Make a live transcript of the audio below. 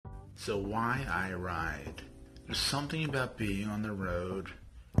So why I ride? There's something about being on the road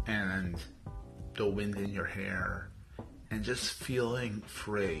and the wind in your hair and just feeling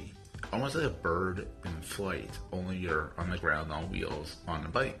free. Almost like a bird in flight, only you're on the ground on wheels on a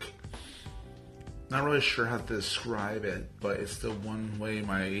bike. Not really sure how to describe it, but it's the one way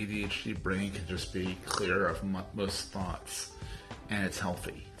my ADHD brain can just be clear of most thoughts, and it's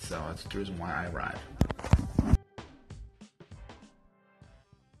healthy. So that's the reason why I ride.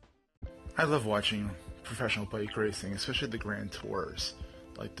 I love watching professional bike racing, especially the Grand Tours,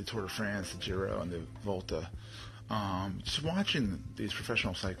 like the Tour de France, the Giro, and the Volta. Just watching these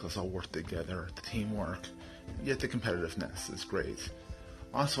professional cyclists all work together, the teamwork, yet the competitiveness is great.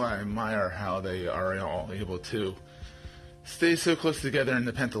 Also, I admire how they are all able to stay so close together in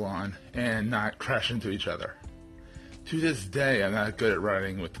the pentathlon and not crash into each other. To this day, I'm not good at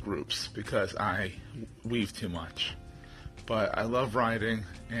riding with groups because I weave too much. But I love riding,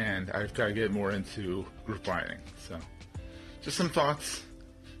 and I've got to get more into group riding. So, just some thoughts.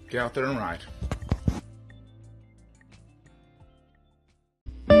 Get out there and ride.